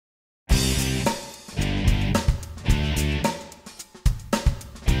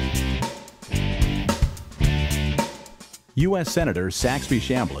U.S. Senator Saxby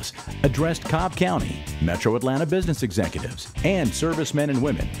Chambliss addressed Cobb County, Metro Atlanta business executives, and servicemen and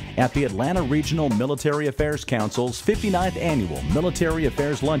women at the Atlanta Regional Military Affairs Council's 59th Annual Military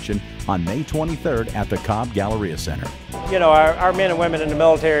Affairs Luncheon on May 23rd at the Cobb Galleria Centre. You know, our men and women in the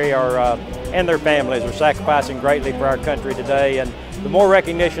military and their families are sacrificing greatly for our country today, and the more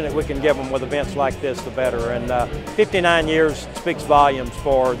recognition that we can give them with events like this, the better. And 59 years speaks volumes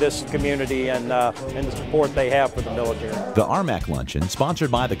for this community and the support they have for the military. The ARMAC Luncheon, sponsored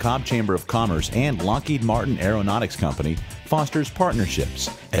by the Cobb Chamber of Commerce and Lockheed Martin Aeronautics Company, fosters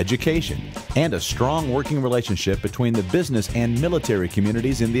partnerships, education, and a strong working relationship between the business and military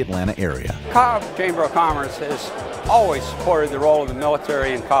communities in the Atlanta area. Cobb Chamber of Commerce has always supported the role of the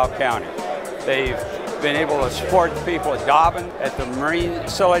military in Cobb County. They've been able to support the people at Dobbin, at the Marine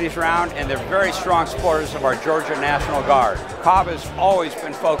facilities around, and they're very strong supporters of our Georgia National Guard. Cobb has always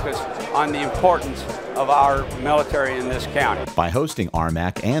been focused on the importance of our military in this county. By hosting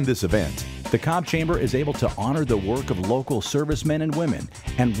ARMAC and this event, the Cobb Chamber is able to honor the work of local servicemen and women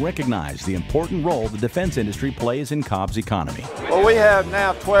and recognize the important role the defense industry plays in Cobb's economy. Well, we have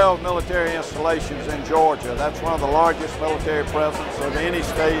now 12 military installations in Georgia. That's one of the largest military presence of any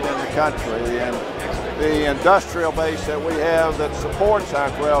state in the country. And the industrial base that we have that supports our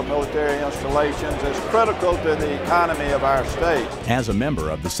 12 military installations is critical to the economy of our state. As a member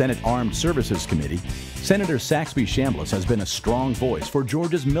of the Senate Armed Services Committee, Senator Saxby Chambliss has been a strong voice for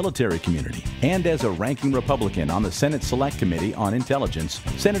Georgia's military community. And as a ranking Republican on the Senate Select Committee on Intelligence,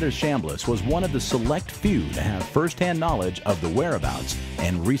 Senator Chambliss was one of the select few to have firsthand knowledge of the whereabouts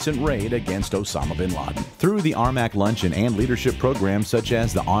and recent raid against Osama bin Laden. Through the ARMAC Luncheon and leadership programs such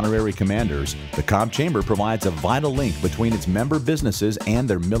as the Honorary Commanders, the Cobb Chamber provides a vital link between its member businesses and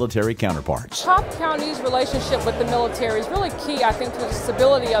their military counterparts. Cobb County's relationship with the military is really key, I think, to the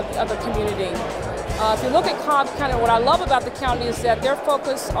stability of the community. If you look at Cobb County, what I love about the county is that they're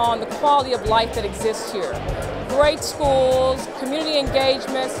focused on the quality of life that exists here. Great schools, community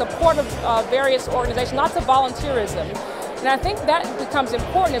engagement, support of various organizations, lots of volunteerism. And I think that becomes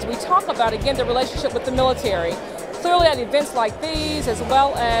important as we talk about, again, the relationship with the military. Clearly at events like these, as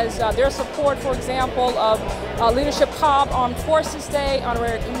well as their support, for example, of Leadership Cobb Armed Forces Day,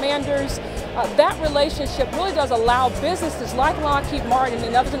 Honorary Commanders, that relationship really does allow businesses like Lockheed Martin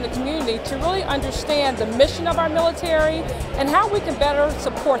and others in the community to really understand the mission of our military and how we can better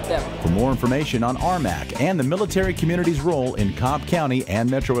support them. For more information on ARMAC and the military community's role in Cobb County and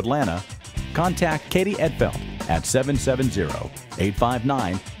Metro Atlanta, contact Katie Edfeld at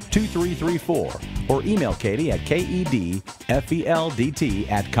 770-859-2334 or email Katie at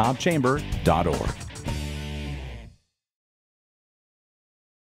kedfeldt@cobbchamber.org.